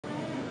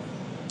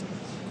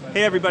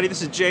Hey everybody,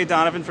 this is Jay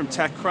Donovan from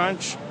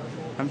TechCrunch.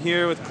 I'm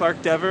here with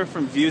Clark Dever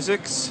from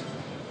Vuzix,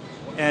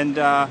 and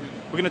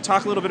we're going to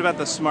talk a little bit about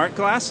the smart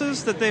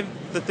glasses that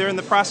they're in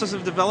the process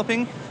of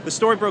developing. The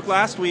story broke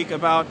last week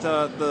about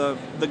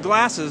the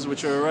glasses,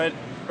 which are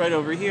right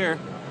over here,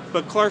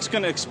 but Clark's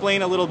going to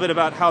explain a little bit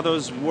about how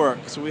those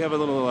work. So we have a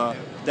little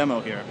demo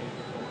here.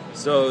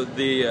 So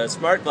the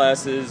smart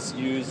glasses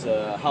use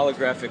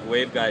holographic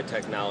waveguide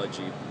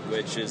technology,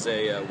 which is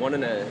a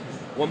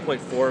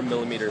 1.4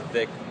 millimeter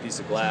thick piece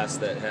of glass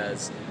that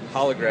has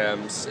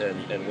holograms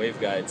and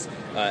waveguides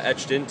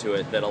etched into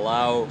it that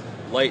allow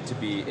light to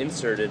be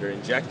inserted or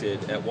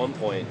injected at one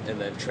point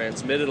and then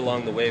transmitted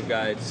along the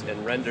waveguides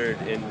and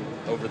rendered in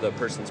over the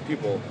person's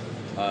pupil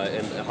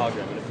in a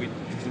hologram. And if we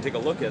can take a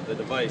look at the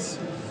device,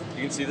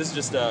 you can see this is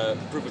just a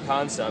proof of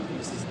concept.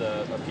 This is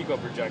a pico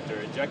projector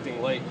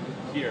injecting light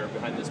here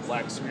behind this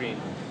black screen,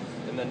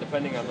 and then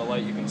depending on the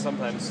light you can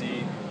sometimes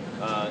see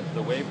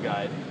the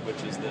waveguide,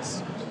 which is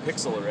this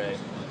pixel array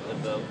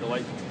that the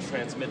light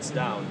transmits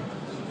down,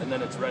 and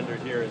then it's rendered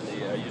here in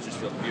the user's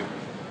field of view.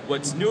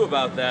 What's new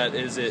about that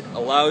is it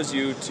allows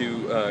you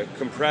to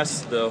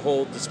compress the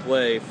whole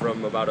display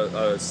from about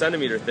a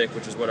centimeter thick,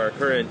 which is what our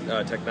current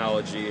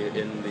technology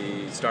in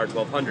the Star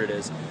 1200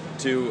 is,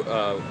 to,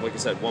 like I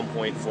said,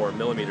 1.4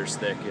 millimeters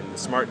thick in the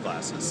smart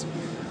glasses.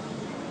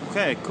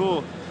 Okay,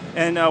 cool.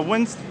 And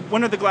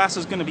when are the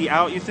glasses going to be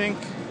out, you think?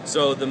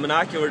 So the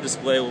monocular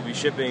display will be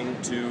shipping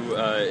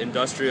to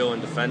industrial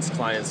and defense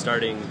clients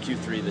starting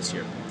Q3 this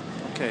year.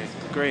 Okay,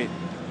 great.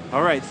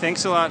 All right,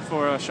 thanks a lot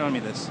for showing me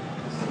this.